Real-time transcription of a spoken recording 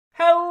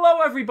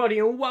everybody,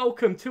 and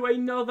welcome to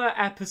another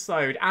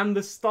episode and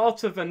the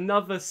start of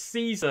another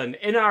season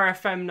in our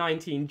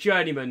FM19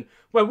 Journeyman,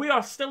 where we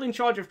are still in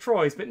charge of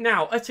Troyes, but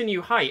now at a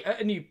new height,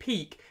 at a new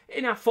peak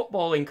in our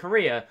footballing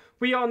career.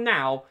 We are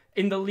now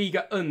in the Ligue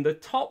 1, the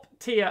top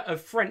tier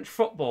of French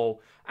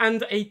football,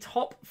 and a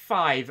top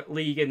 5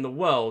 league in the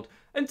world.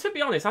 And to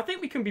be honest, I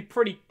think we can be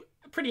pretty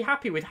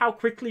happy with how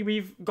quickly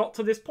we've got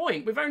to this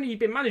point. We've only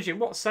been managing,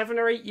 what, 7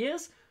 or 8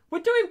 years? We're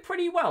doing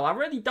pretty well. I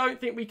really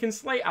don't think we can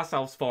slate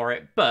ourselves for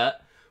it,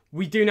 but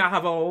we do now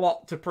have a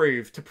lot to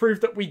prove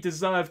that we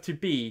deserve to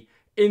be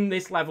in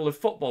this level of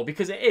football,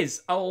 because it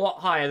is a lot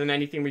higher than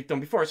anything we've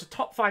done before. It's a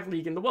top 5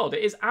 league in the world.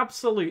 It is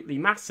absolutely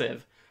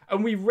massive,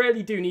 and we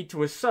really do need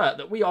to assert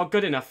that we are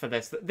good enough for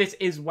this, that this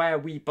is where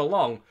we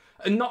belong.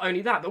 And not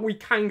only that, that we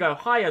can go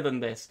higher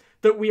than this,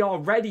 that we are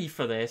ready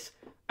for this.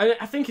 And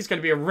I think it's going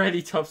to be a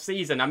really tough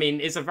season. I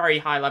mean, it's a very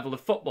high level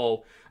of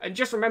football. And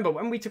just remember,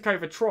 when we took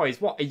over Troyes,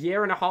 what, a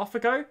year and a half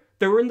ago?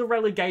 They were in the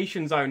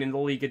relegation zone in the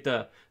Ligue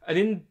 2. And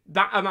in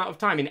that amount of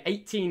time, in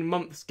 18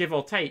 months, give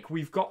or take,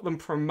 we've got them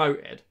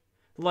promoted.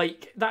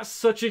 Like, that's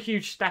such a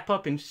huge step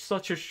up in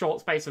such a short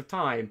space of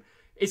time.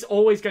 It's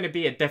always going to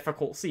be a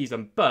difficult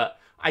season, but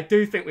I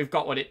do think we've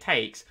got what it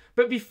takes.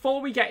 But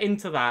before we get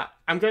into that,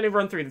 I'm going to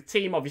run through the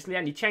team, obviously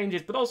any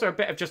changes, but also a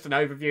bit of just an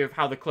overview of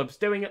how the club's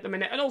doing at the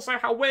minute, and also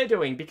how we're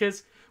doing,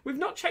 because we've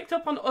not checked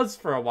up on us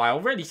for a while.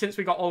 Really, since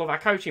we got all of our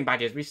coaching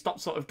badges, we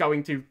stopped sort of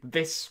going to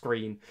this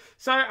screen.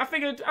 So I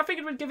figured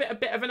we'd give it a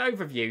bit of an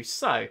overview.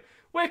 So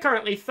we're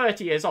currently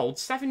 30 years old,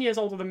 7 years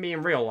older than me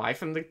in real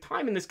life, and the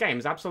time in this game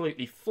has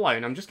absolutely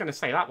flown. I'm just going to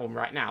say that one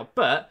right now,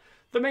 but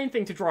the main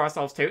thing to draw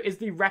ourselves to is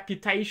the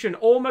reputation,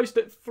 almost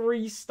at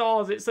 3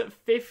 stars. It's at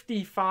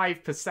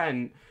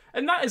 55%.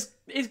 And that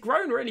is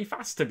grown really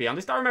fast, to be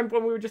honest. I remember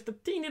when we were just a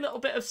teeny little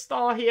bit of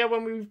star here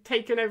when we've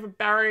taken over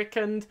Barrick,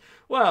 and,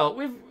 well,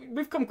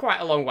 we've come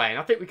quite a long way, and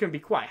I think we can be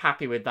quite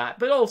happy with that.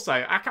 But also,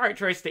 our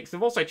characteristics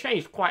have also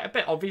changed quite a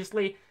bit.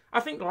 Obviously,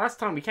 I think the last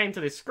time we came to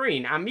this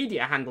screen, our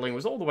media handling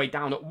was all the way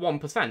down at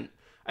 1%.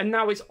 And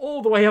now it's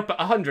all the way up at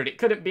 100. It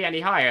couldn't be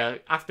any higher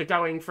after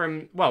going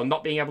from, well,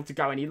 not being able to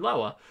go any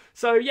lower.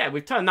 So, yeah,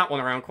 we've turned that one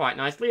around quite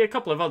nicely. A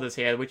couple of others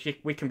here, which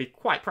we can be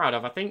quite proud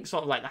of, I think.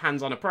 Sort of like the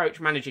hands-on approach,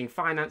 managing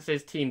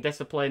finances, team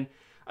discipline.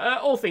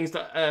 All things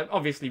that are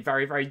obviously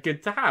very, very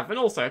good to have. And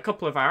also a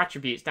couple of our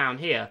attributes down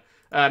here.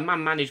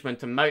 Man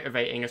management and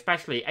motivating,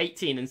 especially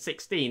 18 and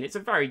 16. It's a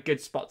very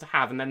good spot to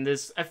have. And then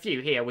there's a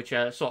few here which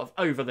are sort of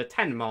over the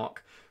 10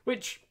 mark.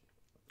 Which,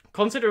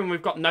 considering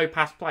we've got no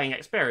past playing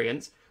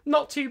experience,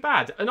 not too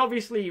bad. And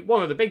obviously,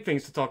 one of the big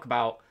things to talk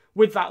about,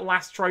 with that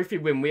last trophy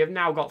win, we have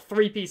now got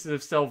 3 pieces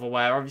of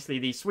silverware. Obviously,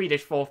 the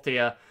Swedish 4th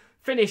tier,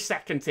 Finnish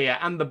 2nd tier,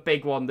 and the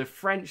big one, the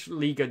French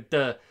Ligue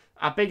 2.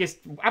 Our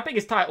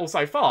biggest title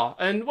so far.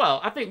 And,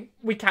 well, I think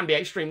we can be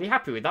extremely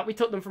happy with that. We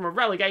took them from a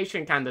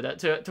relegation candidate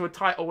to a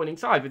title-winning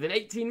side within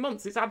 18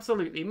 months. It's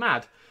absolutely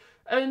mad.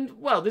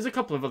 And, well, there's a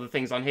couple of other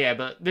things on here,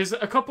 but there's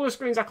a couple of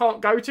screens I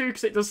can't go to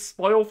because it does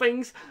spoil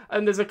things,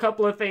 and there's a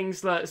couple of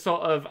things that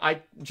sort of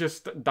I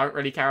just don't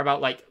really care about,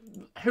 like,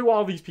 who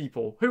are these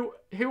people?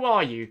 Who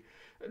are you?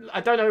 I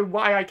don't know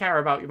why I care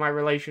about my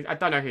relation. I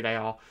don't know who they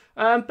are.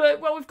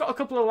 But, well, we've got a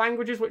couple of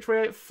languages which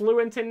we're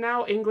fluent in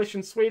now, English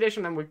and Swedish,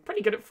 and then we're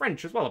pretty good at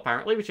French as well,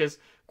 apparently, which is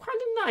kind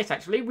of nice,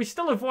 actually. We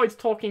still avoid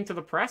talking to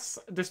the press,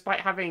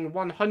 despite having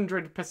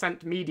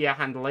 100% media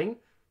handling.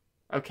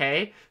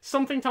 Okay,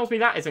 something tells me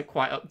that isn't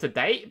quite up to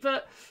date,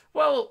 but,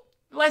 well,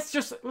 let's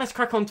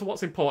crack on to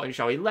what's important,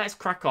 shall we? Let's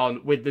crack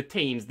on with the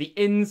teams, the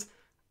ins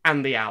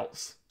and the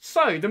outs.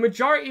 So, the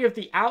majority of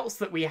the outs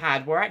that we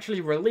had were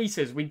actually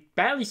releases. We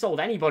barely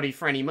sold anybody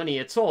for any money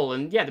at all,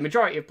 and yeah, the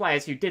majority of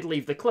players who did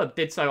leave the club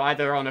did so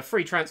either on a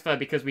free transfer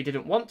because we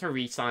didn't want to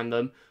re-sign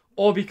them,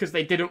 or because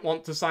they didn't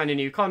want to sign a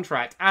new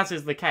contract, as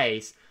is the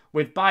case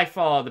with by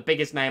far the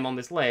biggest name on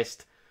this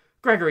list,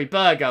 Gregory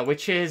Berger,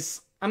 which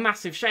is a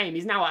massive shame.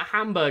 He's now at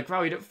Hamburg,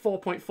 valued at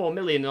 4.4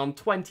 million on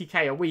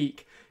 20k a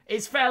week.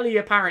 It's fairly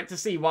apparent to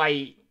see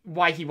why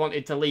he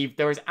wanted to leave.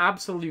 There is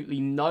absolutely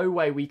no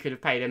way we could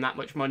have paid him that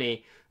much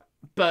money.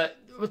 But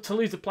to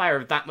lose a player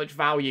of that much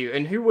value,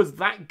 and who was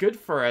that good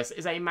for us,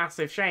 is a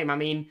massive shame. I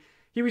mean,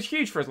 he was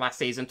huge for us last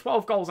season.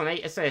 12 goals and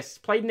 8 assists,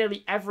 played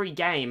nearly every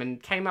game,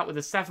 and came out with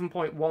a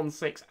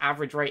 7.16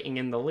 average rating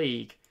in the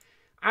league.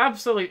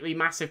 Absolutely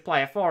massive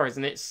player for us,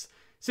 and it's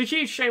a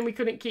huge shame we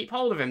couldn't keep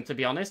hold of him, to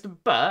be honest.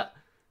 But,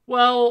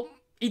 well,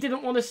 he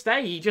didn't want to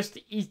stay.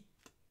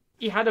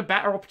 He had a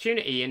better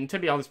opportunity, and to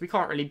be honest, we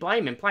can't really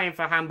blame him. Playing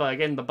for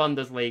Hamburg in the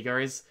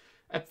Bundesliga is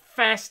a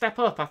fair step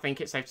up, I think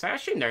it's safe to say. I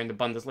assume they're in the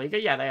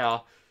Bundesliga. Yeah, they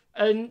are.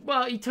 And,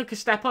 well, he took a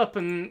step up,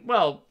 and,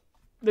 well,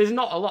 there's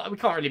not a lot. We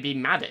can't really be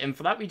mad at him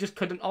for that. We just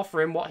couldn't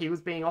offer him what he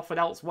was being offered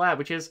elsewhere,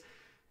 which is,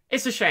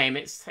 it's a shame.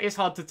 It's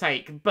hard to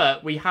take,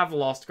 but we have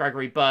lost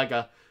Gregory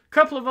Berger.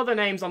 Couple of other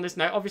names on this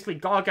note. Obviously,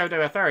 Gargo de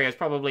Etheria is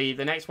probably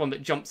the next one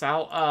that jumps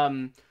out.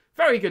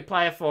 Very good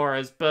player for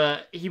us,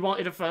 but he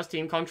wanted a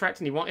first-team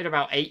contract, and he wanted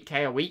about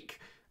 8k a week,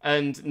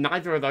 and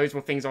neither of those were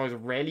things I was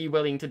really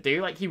willing to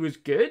do. Like, he was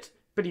good,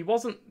 but he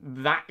wasn't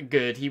that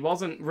good. He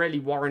wasn't really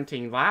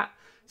warranting that.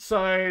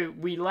 So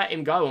we let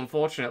him go,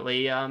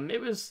 unfortunately.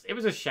 It was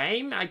a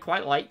shame. I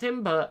quite liked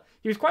him, but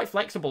he was quite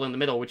flexible in the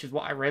middle, which is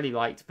what I really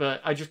liked, but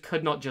I just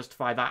could not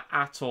justify that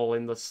at all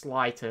in the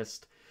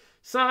slightest.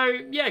 So,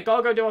 yeah,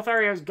 Gorgo de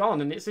Otherio's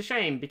gone, and it's a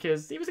shame,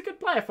 because he was a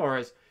good player for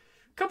us.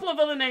 A couple of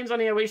other names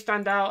on here which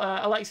stand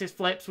out. Alexis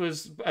Flips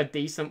was a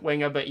decent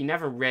winger, but he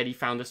never really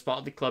found a spot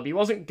at the club. He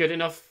wasn't good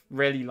enough,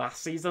 really,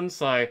 last season,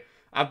 so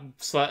I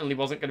certainly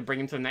wasn't going to bring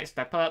him to the next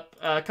step up.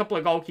 A couple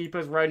of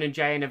goalkeepers, Ronan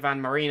J and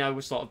Ivan Marino,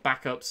 were sort of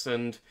backups,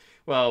 and,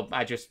 well,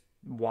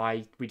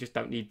 why? We just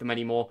don't need them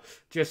anymore.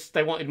 Just,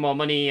 they wanted more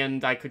money,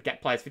 and I could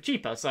get players for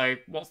cheaper, so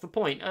what's the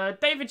point?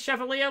 David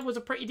Chevalier was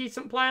a pretty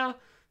decent player.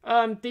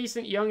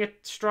 Decent young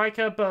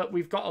striker, but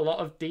we've got a lot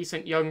of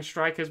decent young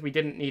strikers. We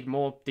didn't need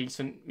more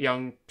decent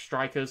young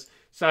strikers.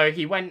 So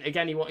he went,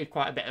 again, he wanted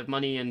quite a bit of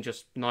money, and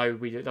just, no,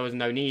 there was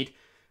no need.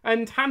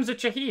 And Hamza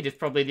Chahid is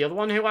probably the other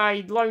one who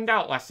I loaned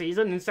out last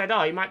season and said,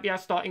 oh, he might be our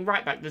starting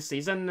right back this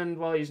season, and,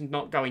 well, he's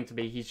not going to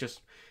be.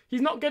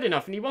 He's not good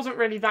enough, and he wasn't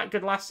really that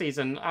good last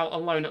season out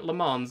on loan at Le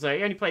Mans. He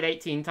only played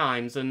 18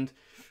 times and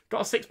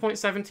got a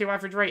 6.72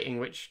 average rating,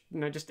 which,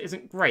 just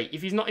isn't great.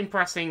 If he's not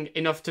impressing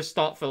enough to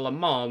start for Le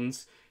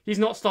Mans, he's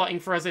not starting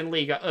for us in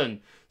Liga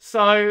 1.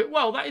 So,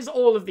 well, that is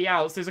all of the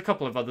outs. There's a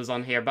couple of others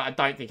on here, but I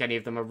don't think any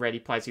of them are really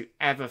players who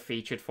ever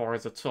featured for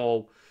us at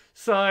all.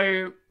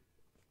 So,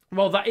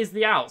 well, that is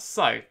the outs,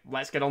 so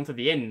let's get on to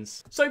the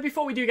ins. So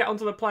before we do get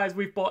onto the players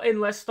we've bought in,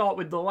 let's start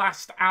with the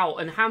last out,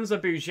 and Hamza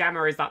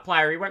Boujema is that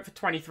player. He went for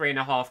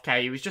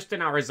 23.5k, he was just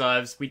in our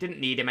reserves, we didn't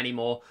need him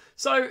anymore,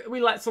 so we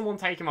let someone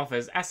take him off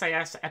us.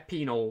 SAS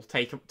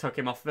Epinal took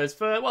him off us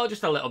for, well,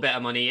 just a little bit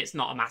of money. It's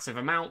not a massive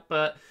amount,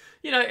 but,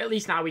 at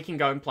least now we can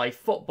go and play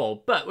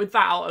football. But with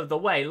that out of the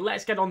way,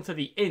 let's get on to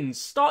the ins,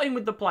 starting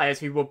with the players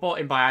who were bought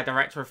in by our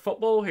director of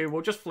football, who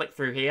we'll just flick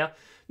through here.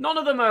 None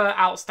of them are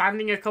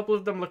outstanding. A couple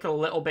of them look a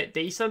little bit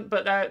decent,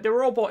 but they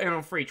were all bought in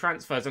on free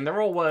transfers, and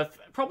they're all worth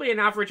probably an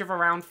average of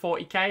around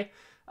 40k.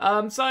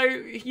 So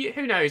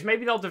who knows?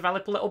 Maybe they'll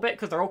develop a little bit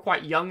because they're all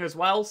quite young as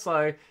well,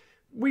 so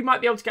we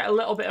might be able to get a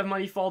little bit of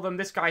money for them.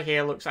 This guy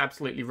here looks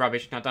absolutely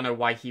rubbish, and I don't know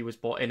why he was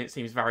bought in. It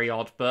seems very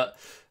odd, but,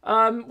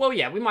 well,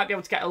 yeah, we might be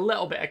able to get a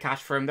little bit of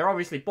cash for him. They're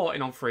obviously bought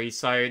in on free,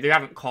 so they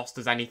haven't cost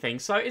us anything,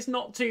 so it's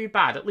not too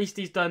bad. At least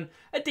he's done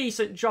a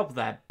decent job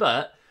there,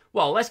 but,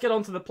 well, let's get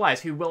on to the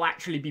players who will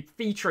actually be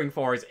featuring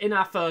for us in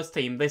our first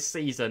team this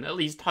season, at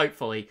least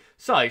hopefully.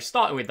 So,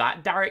 starting with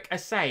that, Derek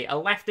Assay, a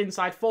left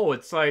inside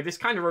forward, so this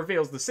kind of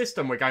reveals the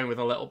system we're going with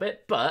a little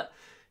bit, but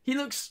he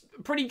looks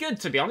pretty good,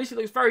 to be honest. He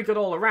looks very good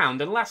all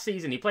around, and last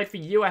season he played for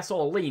US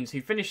Orleans,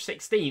 who finished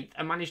 16th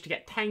and managed to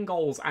get 10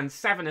 goals and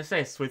 7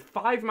 assists with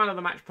 5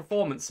 man-of-the-match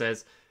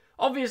performances.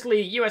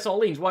 Obviously, US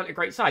Orleans weren't a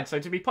great side, so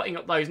to be putting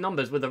up those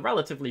numbers with a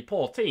relatively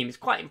poor team is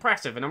quite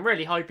impressive, and I'm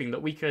really hoping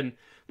that we can,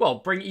 well,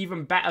 bring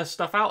even better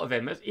stuff out of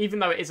him. Even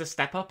though it is a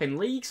step up in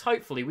leagues,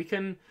 hopefully we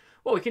can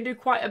do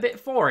quite a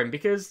bit for him,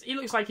 because he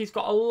looks like he's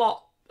got a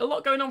lot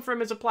going on for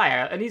him as a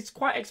player, and he's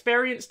quite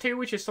experienced too,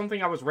 which is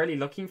something I was really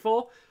looking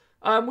for.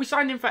 We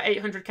signed him for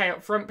 800k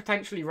up front,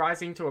 potentially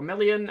rising to 1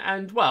 million,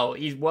 and, well,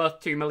 he's worth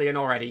 2 million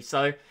already,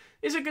 so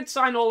it's a good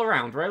sign all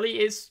around,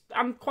 really.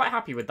 I'm quite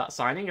happy with that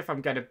signing, if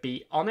I'm going to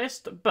be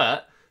honest,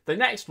 but the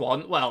next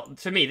one, well,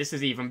 to me, this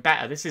is even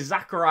better. This is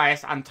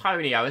Zacharias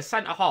Antonio, a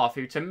centre-half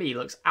who, to me,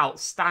 looks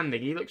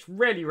outstanding. He looks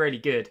really, really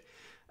good.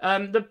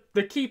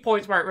 The key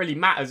points where it really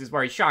matters is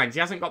where he shines. He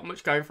hasn't got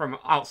much going from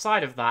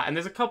outside of that, and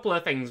there's a couple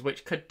of things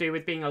which could do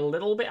with being a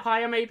little bit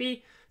higher,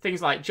 maybe. Things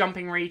like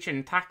jumping reach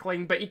and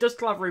tackling, but he does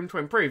still have room to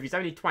improve. He's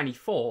only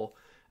 24.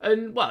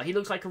 And, well, he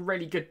looks like a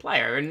really good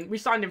player, and we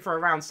signed him for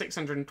around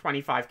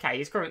 625k.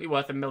 He's currently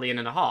worth $1.5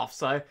 million,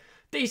 so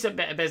decent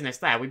bit of business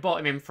there. We bought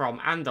him in from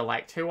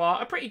Anderlecht, who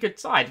are a pretty good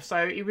side,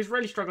 so he was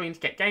really struggling to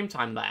get game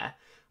time there.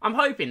 I'm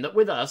hoping that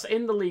with us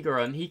in the Liga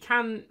Run, he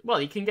can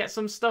get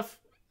some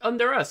stuff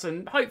under us,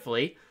 and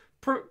hopefully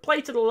play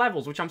to the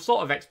levels which I'm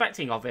sort of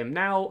expecting of him.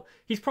 Now,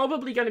 he's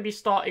probably going to be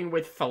starting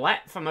with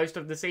Follett for most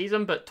of the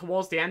season, but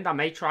towards the end I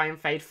may try and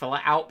fade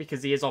Follett out,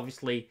 because he is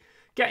obviously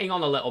getting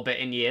on a little bit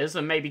in years,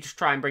 and maybe just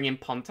try and bring in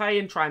Ponte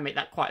and try and make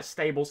that quite a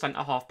stable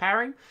centre-half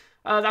pairing.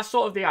 That's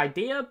sort of the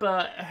idea,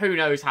 but who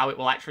knows how it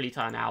will actually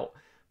turn out.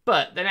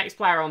 But the next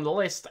player on the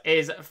list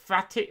is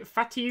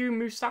Fatiu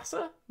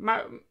Musasa?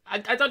 I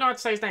don't know how to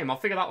say his name. I'll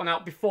figure that one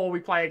out before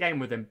we play a game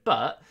with him,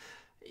 but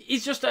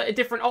he's just a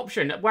different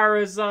option.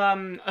 Whereas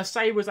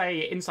Assay was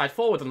a inside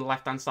forward on the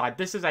left-hand side,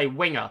 this is a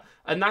winger.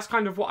 And that's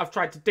kind of what I've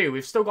tried to do.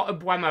 We've still got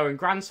Mbuemo and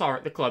Gransar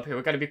at the club who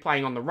are going to be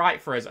playing on the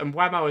right for us.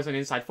 Mbuemo as an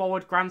inside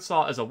forward,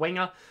 Gransar as a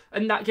winger.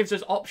 And that gives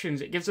us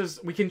options.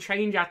 We can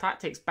change our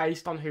tactics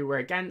based on who we're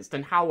against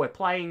and how we're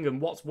playing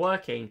and what's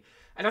working.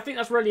 And I think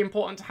that's really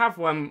important to have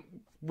when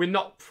we're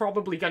not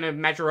probably going to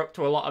measure up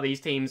to a lot of these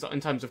teams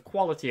in terms of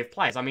quality of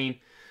players. I mean,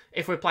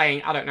 if we're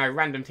playing, I don't know,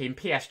 random team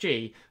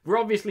PSG, we're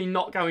obviously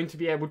not going to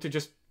be able to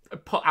just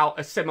put out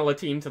a similar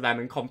team to them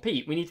and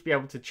compete. We need to be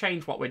able to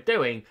change what we're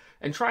doing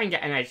and try and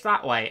get an edge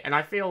that way. And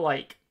I feel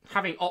like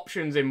having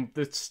options in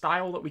the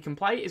style that we can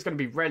play is going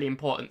to be really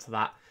important to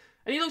that.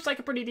 And he looks like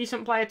a pretty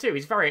decent player too.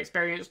 He's very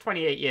experienced,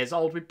 28 years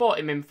old. We bought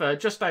him in for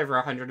just over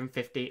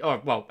 150,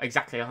 or well,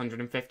 exactly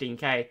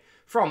 115k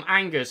from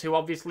Angers, who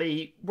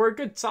obviously were a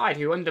good side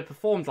who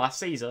underperformed last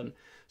season.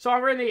 So I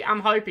really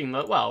am hoping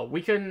that, well,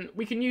 we can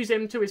use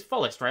him to his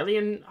fullest, really,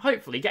 and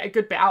hopefully get a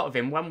good bit out of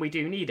him when we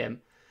do need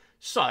him.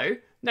 So,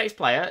 next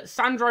player,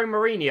 Sandro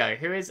Mourinho,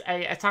 who is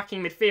a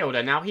attacking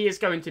midfielder. Now, he is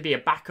going to be a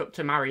backup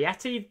to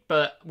Marietti,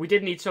 but we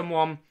did need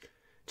someone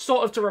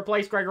sort of to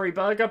replace Gregory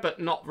Berger,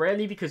 but not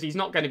really, because he's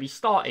not going to be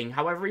starting.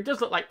 However, he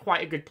does look like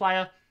quite a good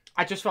player.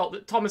 I just felt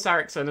that Thomas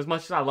Eriksson, as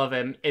much as I love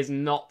him, is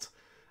not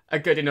a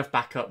good enough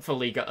backup for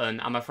Liga 1,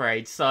 I'm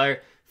afraid. So,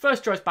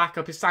 first choice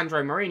backup is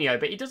Sandro Mourinho,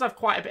 but he does have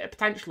quite a bit of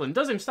potential and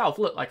does himself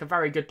look like a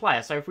very good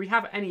player. So if we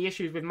have any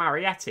issues with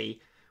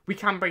Marietti, we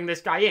can bring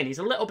this guy in. He's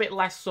a little bit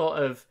less sort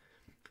of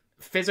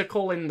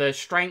physical in the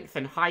strength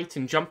and height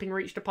and jumping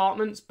reach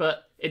departments,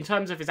 but in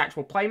terms of his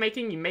actual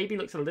playmaking, he maybe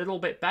looks a little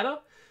bit better.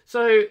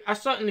 So I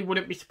certainly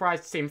wouldn't be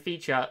surprised to see him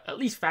feature at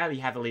least fairly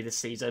heavily this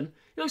season.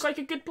 He looks like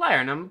a good player,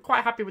 and I'm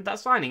quite happy with that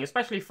signing,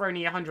 especially for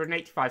only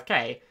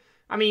 185k.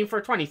 I mean, for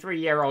a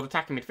 23-year-old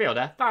attacking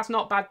midfielder, that's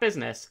not bad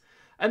business.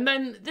 And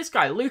then this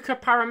guy, Luca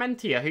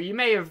Paramentia, who you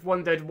may have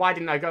wondered why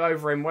didn't I go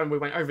over him when we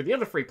went over the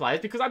other three players,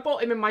 because I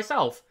bought him in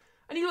myself.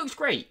 And he looks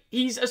great.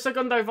 He's a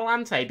segundo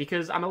volante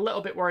because I'm a little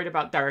bit worried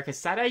about Derek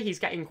Asede. He's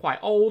getting quite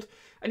old.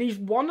 And he's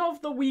one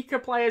of the weaker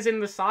players in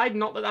the side.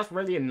 Not that that's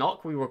really a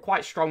knock. We were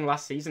quite strong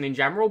last season in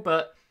general.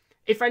 But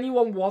if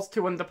anyone was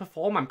to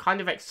underperform, I'm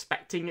kind of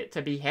expecting it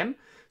to be him.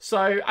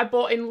 So I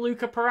bought in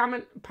Luca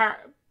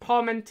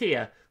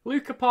Parmentia.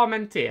 Luca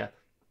Parmentia.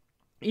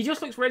 He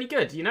just looks really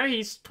good. You know,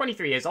 he's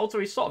 23 years old, so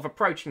he's sort of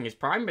approaching his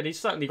prime. But he's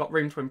certainly got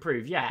room to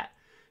improve yet.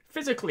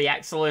 Physically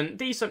excellent,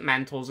 decent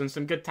mentals, and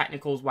some good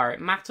technicals where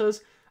it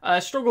matters.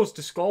 Struggles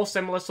to score,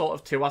 similar sort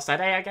of to Asede,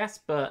 I guess,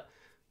 but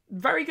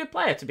very good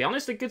player, to be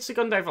honest. A good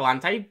segundo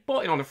volante,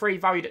 bought in on a free,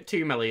 valued at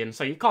 2 million,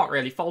 so you can't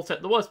really fault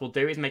it. The worst we'll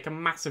do is make a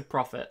massive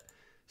profit.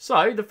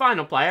 So, the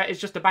final player is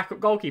just a backup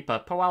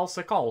goalkeeper, Paweł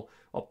Sokol,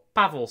 or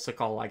Paweł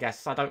Sokol, I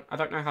guess. I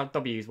don't know how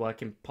W's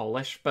work in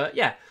Polish, but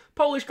yeah,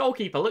 Polish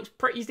goalkeeper, looks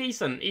pretty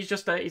decent. He's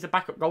a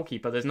backup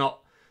goalkeeper. There's not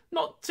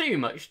too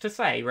much to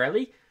say,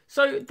 really.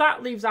 So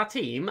that leaves our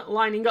team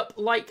lining up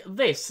like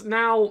this.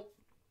 Now,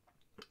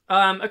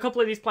 a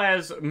couple of these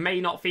players may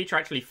not feature.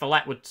 Actually,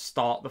 Follett would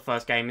start the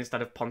first game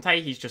instead of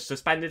Ponte. He's just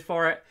suspended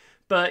for it.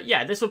 But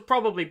yeah, this will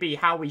probably be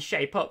how we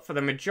shape up for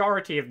the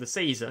majority of the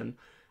season.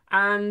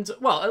 And,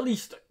 well, at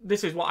least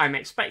this is what I'm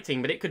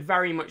expecting, but it could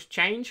very much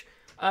change.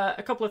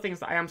 A couple of things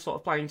that I am sort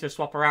of planning to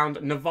swap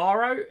around.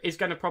 Navarro is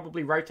going to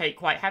probably rotate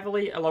quite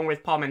heavily, along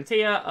with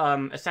Parmentia.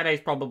 Asede is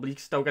probably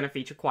still going to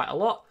feature quite a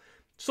lot.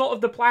 Sort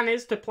of the plan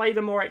is to play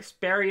the more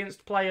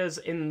experienced players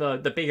in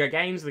the bigger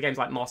games, the games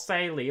like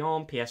Marseille,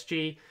 Lyon,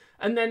 PSG,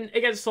 and then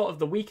against sort of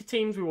the weaker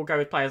teams, we will go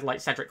with players like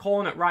Cedric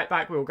Horn at right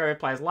back, we will go with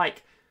players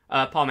like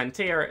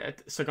Parmentia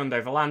at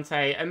segundo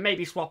volante, and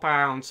maybe swap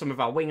around some of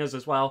our wingers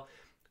as well.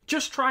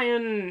 Just try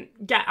and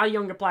get our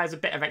younger players a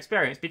bit of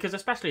experience, because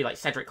especially like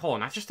Cedric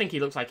Horn, I just think he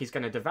looks like he's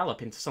going to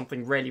develop into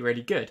something really,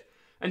 really good.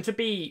 And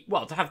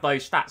to have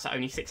those stats at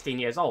only 16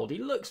 years old, he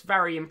looks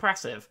very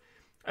impressive.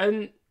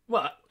 And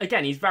well,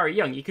 again, he's very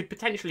young. He could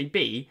potentially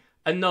be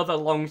another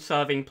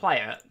long-serving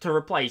player to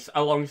replace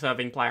a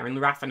long-serving player in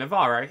Rafa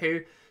Navarro,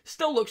 who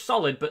still looks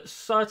solid, but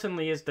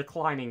certainly is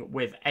declining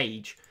with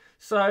age.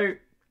 So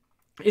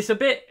it's a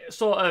bit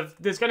sort of,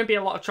 there's going to be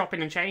a lot of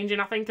chopping and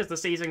changing, I think, as the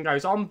season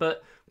goes on,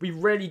 but we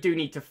really do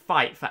need to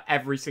fight for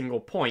every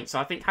single point. So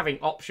I think having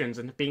options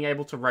and being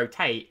able to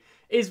rotate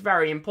is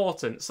very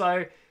important.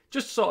 So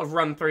just to sort of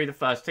run through the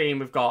first team,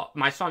 we've got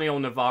Maisonial,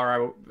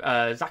 Navarro,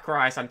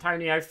 Zacharias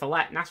Antonio,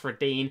 Follett,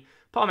 Nasruddin,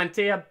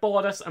 Parmentia,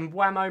 Bordas,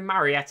 Mbuemo,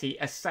 Marietti,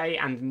 Asset,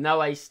 and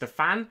Noé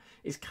Stefan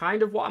is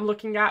kind of what I'm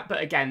looking at.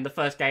 But again, the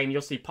first game,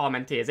 you'll see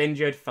Parmentia is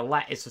injured,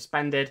 Follett is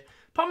suspended.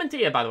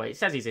 Parmentia, by the way, it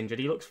says he's injured.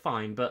 He looks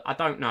fine, but I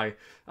don't know.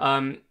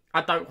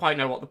 I don't quite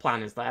know what the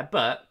plan is there.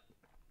 But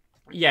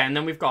yeah, and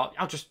then we've got,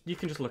 you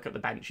can just look at the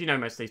bench. You know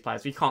most of these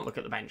players. You can't look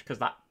at the bench because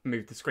that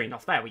moved the screen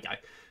off. There we go.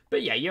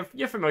 But yeah,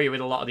 you're familiar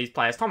with a lot of these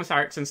players. Thomas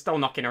Eriksson's still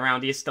knocking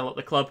around. He is still at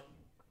the club.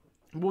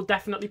 We'll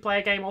definitely play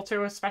a game or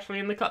two, especially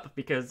in the cup,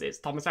 because it's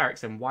Thomas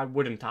Eriksson. Why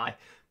wouldn't I?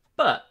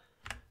 But,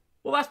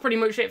 well, that's pretty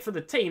much it for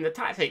the team. The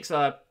tactics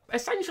are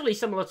essentially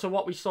similar to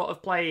what we sort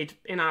of played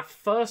in our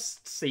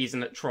first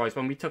season at Troyes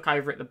when we took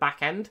over at the back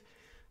end.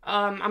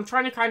 I'm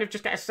trying to kind of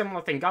just get a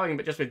similar thing going,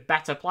 but just with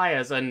better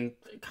players and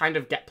kind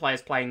of get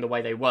players playing the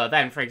way they were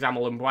then. For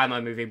example,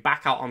 Mbuemo moving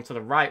back out onto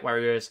the right where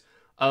he was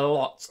a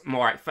lot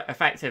more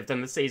effective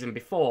than the season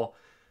before.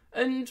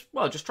 And,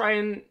 well, just try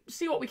and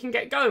see what we can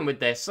get going with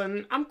this.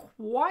 And I'm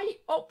quite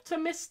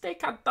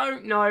optimistic. I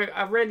don't know.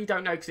 I really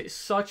don't know, because it's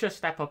such a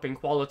step up in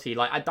quality.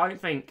 Like, I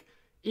don't think,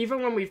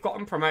 even when we've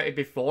gotten promoted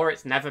before,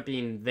 it's never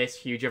been this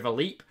huge of a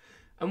leap.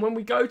 And when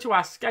we go to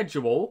our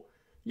schedule,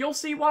 you'll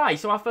see why.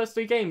 So our first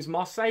three games,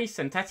 Marseille,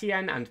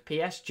 Saint-Etienne, and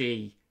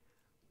PSG.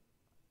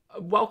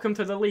 Welcome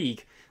to the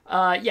league.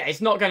 Yeah,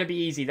 it's not going to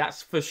be easy,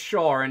 that's for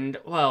sure. And,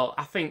 well,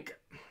 I think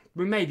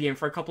we may be in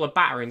for a couple of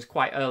batterings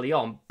quite early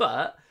on.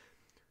 But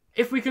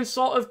if we can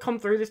sort of come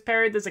through this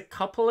period, there's a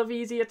couple of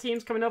easier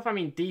teams coming up. I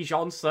mean,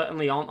 Dijon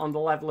certainly aren't on the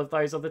level of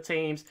those other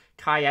teams.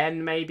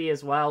 Cayenne maybe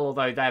as well,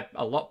 although they're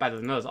a lot better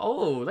than us.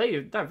 Oh,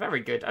 they're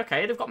very good.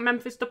 Okay, they've got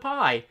Memphis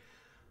Depay.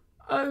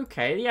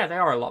 Okay, yeah, they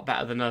are a lot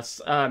better than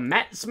us.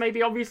 Metz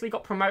maybe obviously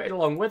got promoted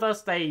along with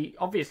us. They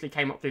obviously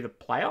came up through the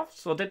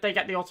playoffs, or did they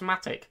get the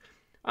automatic?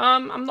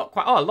 I'm not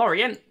quite... Oh,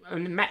 Lorient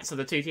and Metz are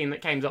the two teams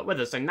that came up with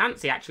us, so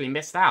Nancy actually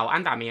missed out,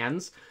 and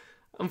Amiens.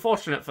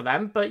 Unfortunate for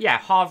them, but yeah,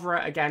 Havre,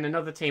 again,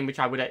 another team which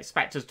I would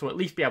expect us to at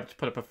least be able to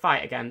put up a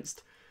fight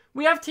against.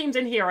 We have teams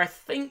in here I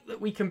think that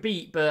we can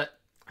beat, but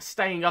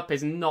staying up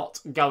is not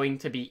going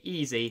to be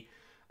easy.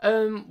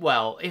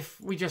 Well,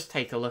 if we just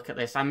take a look at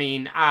this, I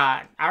mean,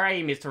 our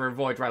aim is to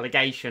avoid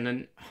relegation,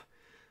 and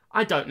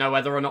I don't know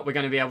whether or not we're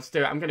going to be able to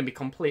do it. I'm going to be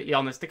completely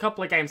honest. A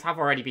couple of games have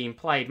already been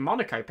played,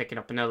 Monaco picking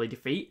up an early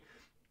defeat,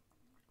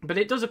 but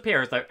it does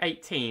appear as though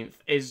 18th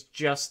is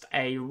just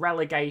a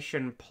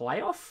relegation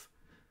playoff.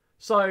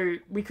 So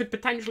we could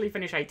potentially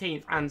finish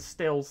 18th and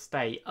still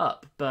stay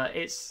up, but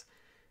it's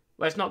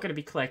not going to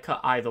be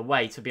clear-cut either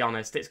way, to be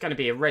honest. It's going to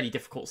be a really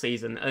difficult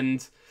season,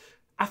 and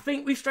I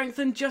think we've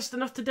strengthened just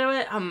enough to do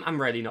it.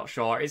 I'm really not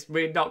sure.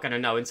 We're not going to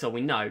know until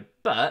we know,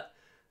 but,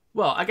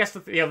 well, I guess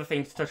the other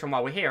thing to touch on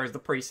while we're here is the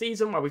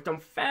pre-season, where we've done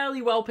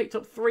fairly well, picked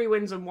up 3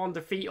 wins and 1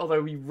 defeat,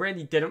 although we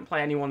really didn't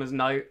play anyone as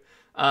note.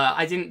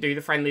 I didn't do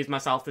the friendlies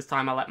myself this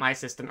time. I let my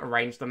assistant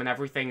arrange them and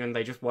everything, and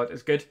they just weren't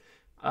as good.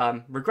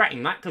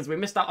 Regretting that, because we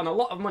missed out on a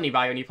lot of money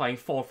by only playing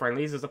 4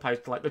 friendlies as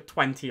opposed to like the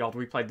 20-odd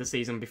we played the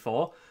season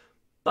before.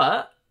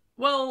 But,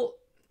 well,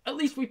 at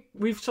least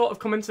we've sort of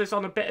come into this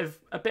on a bit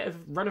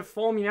of run of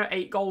form, you know,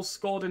 8 goals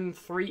scored and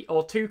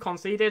 2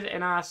 conceded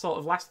in our sort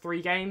of last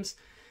 3 games.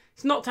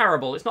 It's not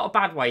terrible. It's not a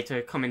bad way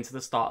to come into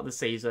the start of the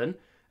season.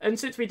 And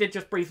since we did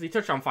just briefly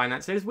touch on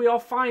finances, we are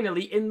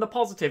finally in the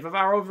positive of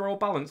our overall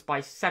balance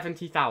by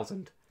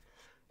 70,000.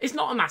 It's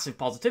not a massive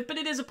positive, but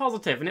it is a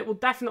positive, and it will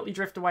definitely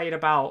drift away in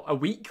about a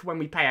week when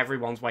we pay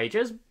everyone's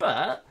wages,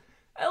 but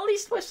at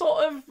least we're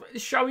sort of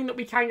showing that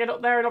we can get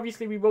up there, and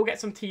obviously we will get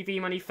some TV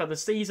money for the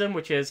season,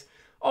 which is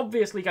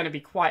obviously going to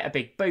be quite a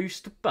big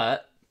boost,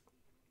 but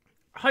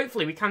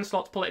hopefully we can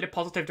start to pull it in a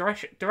positive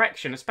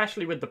direction,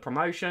 especially with the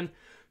promotion.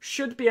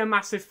 Should be a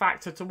massive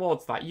factor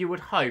towards that, you would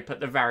hope, at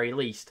the very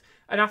least.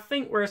 And I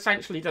think we're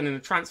essentially done in the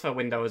transfer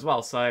window as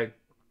well, so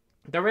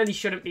there really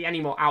shouldn't be any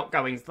more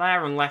outgoings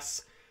there,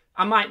 unless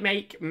I might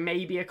make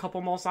maybe a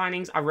couple more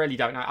signings. I really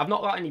don't know. I've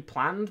not got any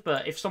planned,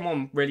 but if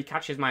someone really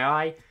catches my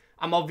eye,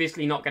 I'm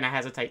obviously not going to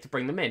hesitate to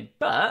bring them in.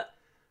 But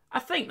I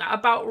think that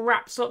about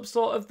wraps up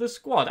sort of the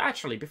squad.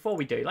 Actually, before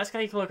we do, let's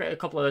take a look at a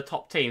couple of the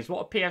top teams. What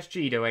are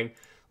PSG doing?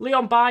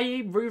 Leon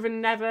Bailly,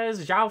 Ruben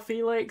Neves, João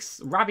Felix,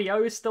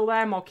 Rabiot is still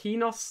there,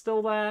 Marquinhos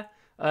still there,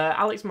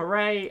 Alex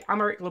Murray,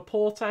 Aymeric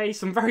Laporte,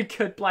 some very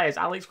good players,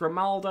 Alex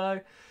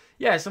Grimaldo.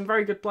 Yeah, some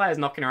very good players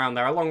knocking around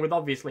there, along with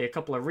obviously a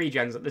couple of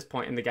regens at this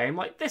point in the game,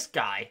 like this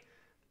guy,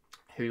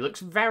 who looks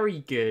very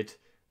good.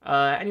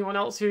 Anyone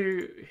else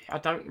who I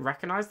don't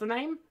recognise the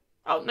name?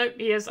 Oh no,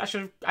 he is. I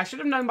should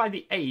have known by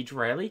the age,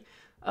 really.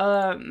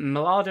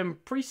 Mladen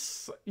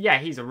Priest, yeah,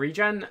 he's a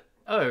regen.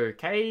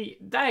 Okay,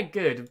 they're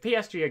good.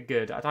 PSG are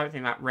good. I don't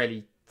think that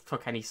really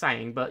took any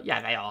saying, but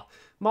yeah, they are.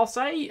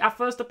 Marseille, our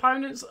first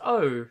opponents.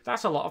 Oh,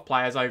 that's a lot of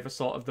players over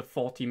sort of the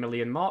 40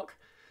 million mark.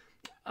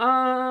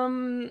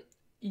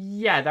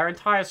 Yeah, their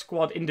entire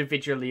squad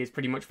individually is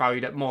pretty much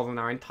valued at more than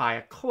our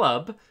entire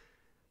club.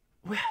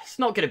 It's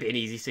not going to be an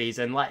easy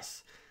season.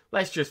 Let's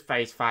just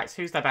face facts.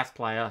 Who's their best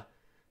player?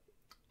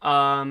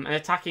 An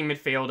attacking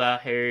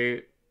midfielder who,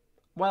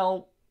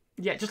 well,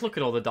 yeah, just look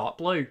at all the dark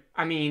blue.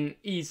 I mean,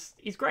 he's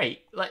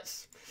great.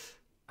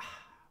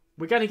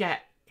 We're going to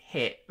get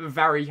hit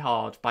very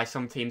hard by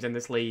some teams in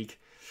this league.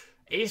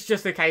 It's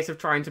just a case of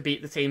trying to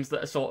beat the teams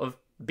that are sort of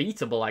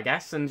beatable, I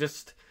guess, and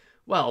just,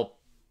 well,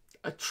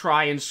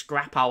 try and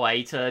scrap our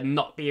way to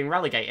not being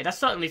relegated. I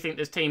certainly think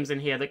there's teams in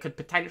here that could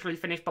potentially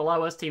finish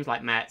below us. Teams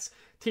like Metz,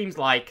 teams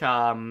like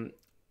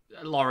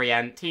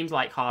Lorient, teams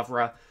like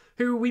Havre,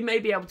 who we may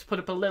be able to put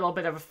up a little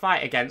bit of a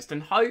fight against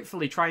and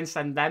hopefully try and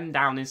send them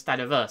down instead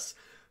of us.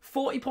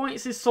 40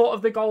 points is sort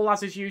of the goal,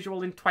 as is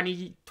usual in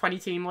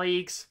 20-team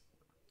leagues.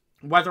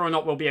 Whether or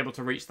not we'll be able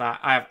to reach that,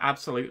 I have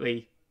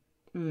absolutely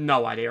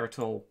no idea at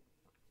all.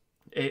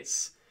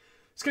 It's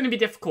going to be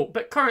difficult,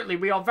 but currently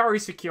we are very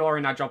secure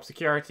in our job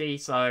security,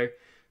 so,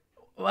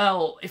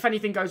 well, if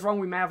anything goes wrong,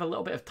 we may have a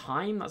little bit of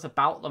time. That's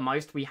about the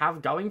most we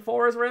have going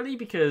for us, really,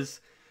 because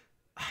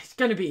it's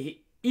going to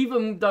be,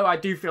 even though I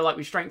do feel like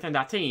we strengthened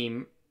our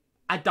team,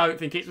 I don't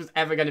think it was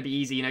ever going to be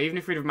easy. You know, even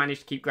if we'd have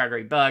managed to keep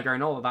Gregory Berger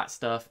and all of that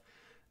stuff,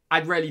 I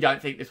really don't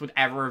think this would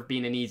ever have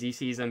been an easy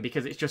season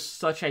because it's just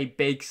such a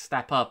big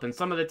step up, and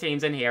some of the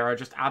teams in here are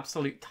just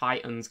absolute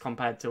titans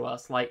compared to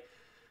us, like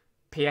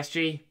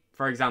PSG,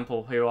 for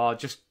example, who are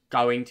just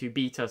going to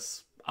beat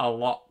us a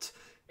lot.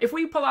 If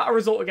we pull out a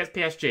result against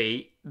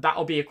PSG,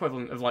 that'll be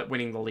equivalent of, like,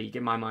 winning the league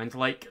in my mind.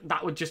 Like,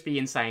 that would just be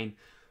insane.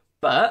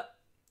 But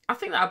I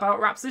think that about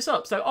wraps this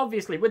up. So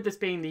obviously, with this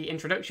being the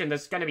introduction,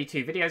 there's going to be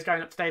 2 videos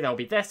going up today. There'll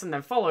be this, and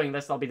then following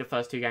this, there'll be the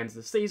first 2 games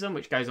of the season,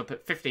 which goes up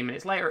at 15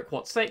 minutes later at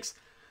quarter 6.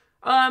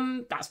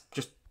 That's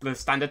just the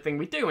standard thing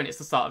we do when it's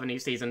the start of a new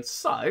season.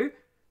 So,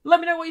 let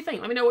me know what you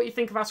think. Let me know what you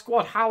think of our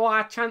squad, how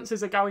our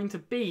chances are going to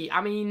be.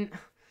 I mean,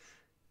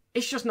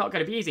 it's just not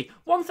going to be easy.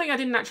 One thing I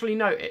didn't actually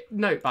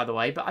note, by the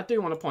way, but I do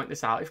want to point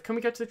this out. Can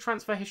we go to the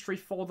transfer history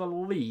for the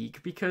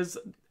league? Because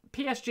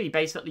PSG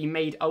basically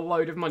made a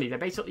load of money. They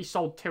basically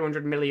sold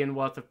 200 million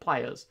worth of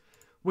players,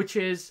 which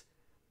is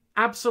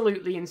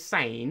absolutely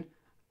insane.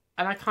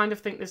 And I kind of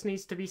think this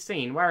needs to be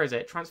seen. Where is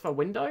it? Transfer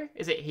window?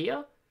 Is it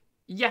here?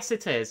 Yes,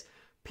 it is.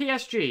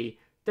 PSG,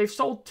 they've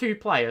sold 2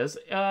 players.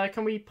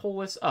 Can we pull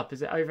this up?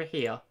 Is it over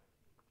here?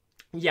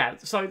 Yeah,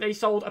 so they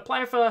sold a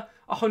player for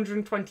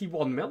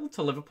 121 mil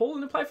to Liverpool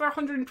and a player for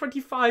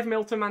 125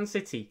 mil to Man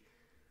City.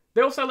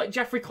 They also let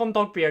Jeffrey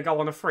Kondogbia go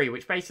on a free,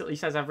 which basically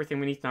says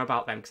everything we need to know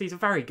about them, because he's a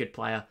very good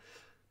player.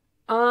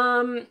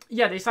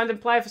 Yeah, they signed a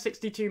player for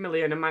 62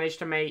 million and managed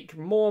to make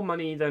more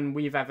money than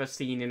we've ever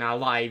seen in our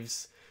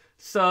lives.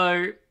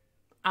 So,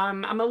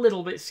 I'm a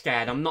little bit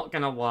scared, I'm not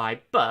going to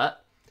lie,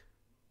 but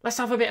let's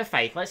have a bit of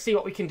faith. Let's see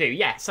what we can do.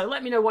 Yeah, so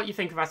let me know what you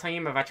think of our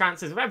team, of our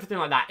chances, of everything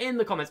like that in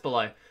the comments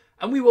below.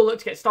 And we will look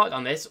to get started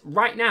on this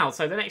right now.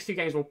 So the next 2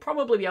 games will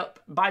probably be up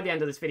by the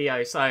end of this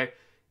video. So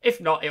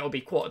if not, it will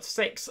be quarter to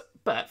 6.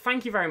 But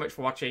thank you very much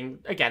for watching.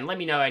 Again, let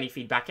me know any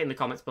feedback in the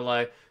comments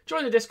below.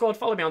 Join the Discord,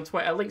 follow me on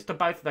Twitter. Links to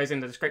both of those in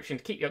the description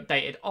to keep you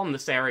updated on the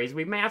series.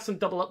 We may have some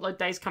double upload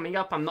days coming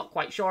up. I'm not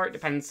quite sure. It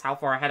depends how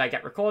far ahead I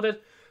get recorded.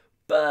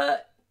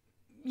 But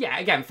yeah,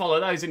 again, follow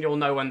those and you'll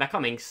know when they're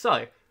coming.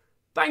 So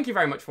thank you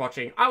very much for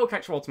watching. I will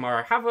catch you all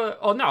tomorrow.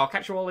 I'll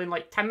catch you all in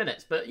like 10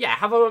 minutes. But yeah,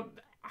 have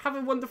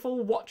a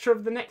wonderful watch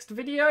of the next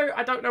video.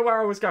 I don't know where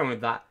I was going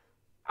with that.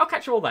 I'll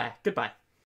catch you all there. Goodbye.